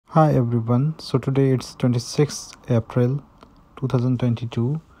Hi everyone. So today it's 26th April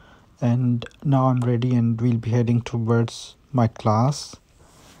 2022 and now I'm ready and we'll be heading towards my class.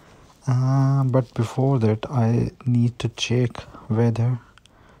 But before that I need to check whether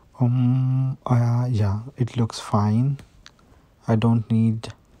yeah, it looks fine. I don't need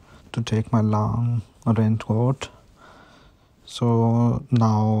to take my long raincoat. So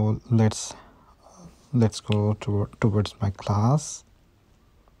now let's go towards my class.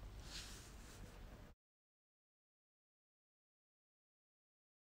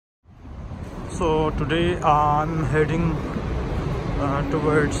 So today I'm heading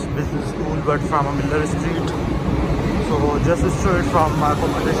towards business school, but from a Miller Street. So just straight from my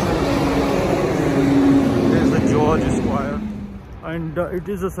accommodation is the George Square, and it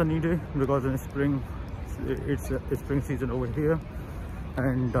is a sunny day because in spring it's a spring season over here,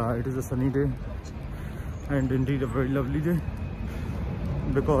 and it is a sunny day and indeed a very lovely day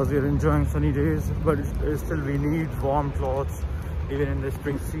because we are enjoying sunny days. But still we need warm clothes even in the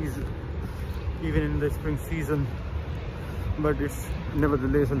spring season. But it's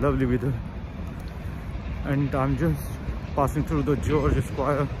nevertheless a lovely weather, and I'm just passing through the George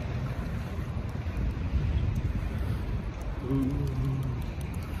Square.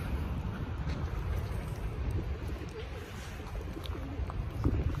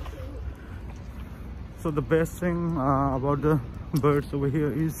 So the best thing about the birds over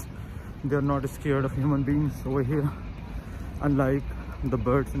here is they're not scared of human beings over here, unlike the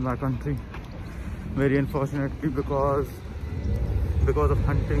birds in my country. Very unfortunately, because of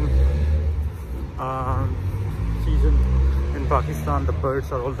hunting season in Pakistan, the birds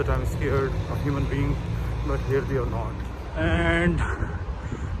are all the time scared of human beings, but here they are not. And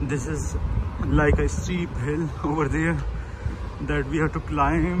this is like a steep hill over there that we have to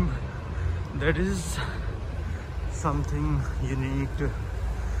climb. That is something unique to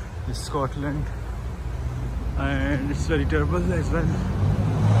Scotland, and it's very terrible as well.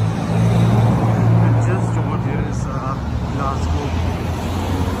 And just over there is Glasgow,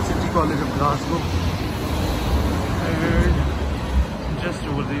 City College of Glasgow, and just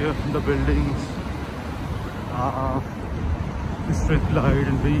over there the buildings Strathclyde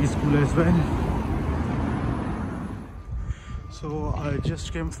and High School as well. So I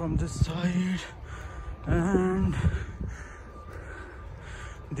just came from this side, and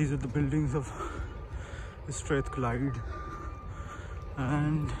these are the buildings of Strathclyde,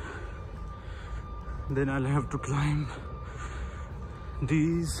 and then I'll have to climb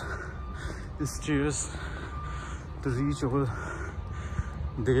these stairs to reach over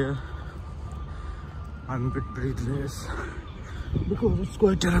there. I'm a bit breathless because it's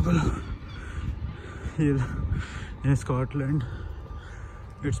quite terrible here in Scotland.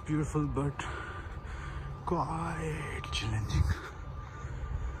 It's beautiful but quite challenging.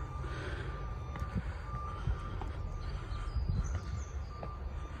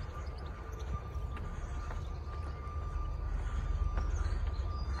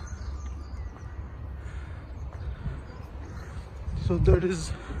 So that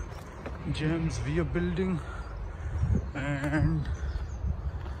is James Weir building and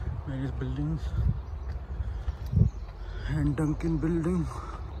various buildings, and Duncan building.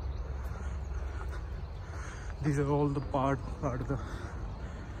 These are all the part of the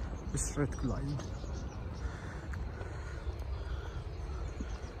Strathclyde.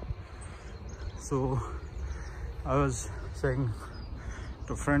 So I was saying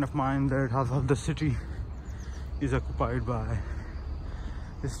to a friend of mine that half of the city is occupied by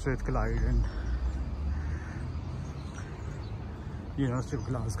Strathclyde and University of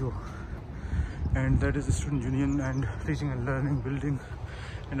Glasgow, and that is the Student Union and Teaching and Learning building,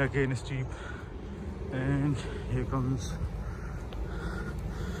 and again steep. And here comes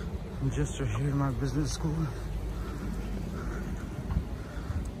just to here my business school.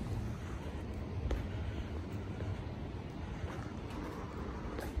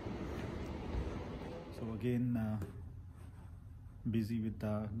 So again busy with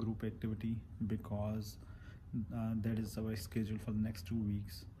the group activity because that is our schedule for the next 2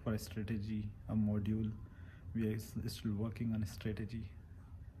 weeks for a strategy, a module. We are still working on a strategy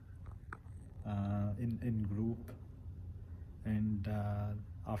in group, and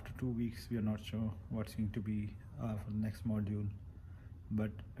after 2 weeks we are not sure what's going to be for the next module,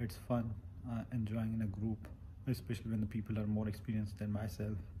 but it's fun enjoying in a group, especially when the people are more experienced than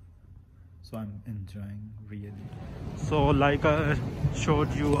myself. So I'm enjoying really. So like I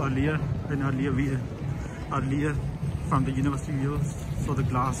showed you earlier from the university views, so the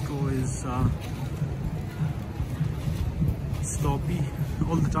Glasgow is sloppy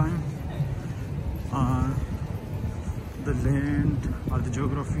all the time. The land or the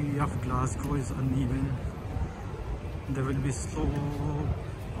geography of Glasgow is uneven. There will be slope.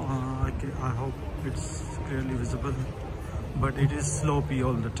 I hope it's clearly visible, but it is slopey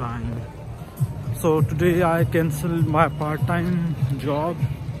all the time. So today I cancelled my part-time job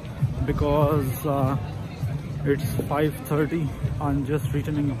because it's 5:30. I'm just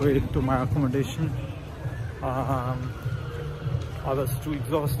returning away to my accommodation. I was too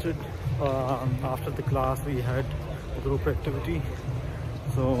exhausted. After the class we had a group activity,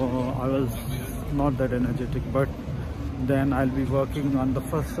 so I was not that energetic, but then I'll be working on the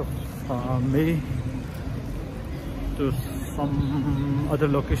 1st of May to some other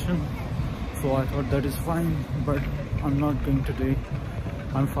location, so I thought that is fine, but I'm not going today.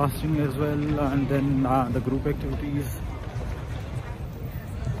 I'm fasting as well, and then the group activities,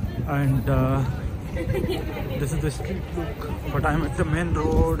 and this is the street look, but I'm at the main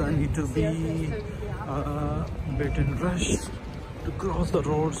road. I need to be a bit in rush to cross the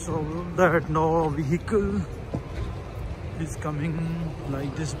road so that no vehicle is coming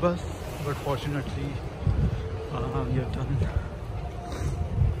like this bus, but fortunately we are done.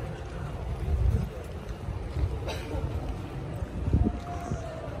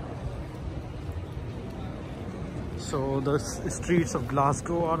 So the streets of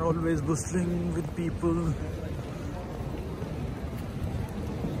Glasgow are always bustling with people.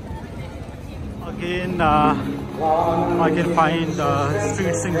 Again, I can find a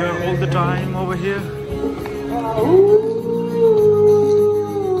street singer all the time over here.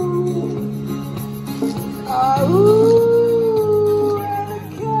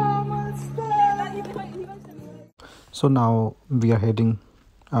 So now we are heading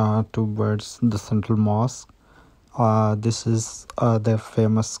towards the Central Mosque. This is the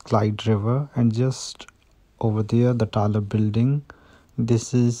famous Clyde River, and just over there the taller building,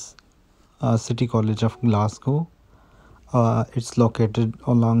 this is City College of Glasgow. It's located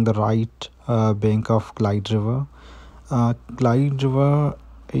along the right bank of Clyde River. Clyde River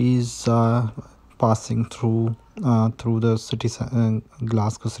is passing through the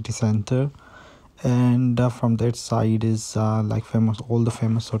Glasgow city center, and from that side is like all the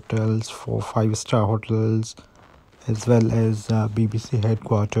famous hotels, 5-star hotels, as well as BBC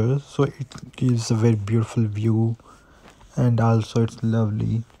headquarters. So it gives a very beautiful view, and also it's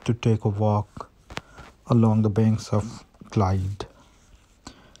lovely to take a walk along the banks of Clyde.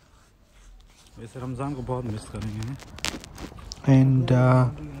 And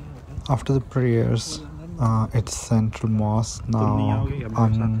after the prayers at Central Mosque, now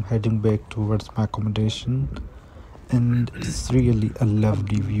I'm heading back towards my accommodation, and it's really a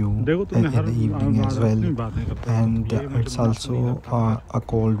lovely view in the evening as well, and it's also a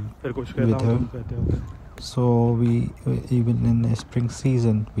cold weather. So we even in the spring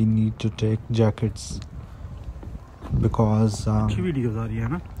season we need to take jackets, because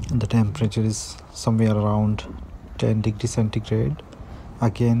the temperature is somewhere around 10 degrees centigrade.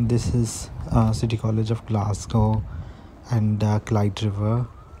 Again, this is City College of Glasgow and Clyde River,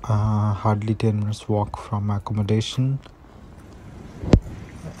 hardly 10 minutes walk from my accommodation.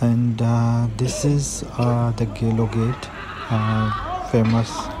 And this is the Gallowgate, famous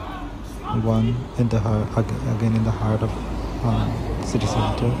one in the again in the heart of city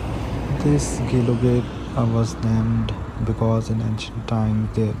center. This Gallowgate was named because in ancient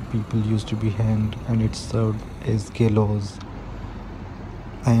times the people used to be hanged, and it served as gallows.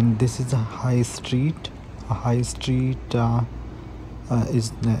 And this is a high street. A high street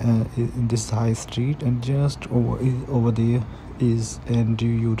this high street, and just over there is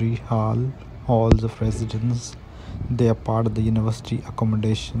Andrew halls of residence. They are part of the university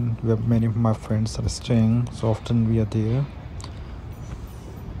accommodation where many of my friends are staying, so often we are there.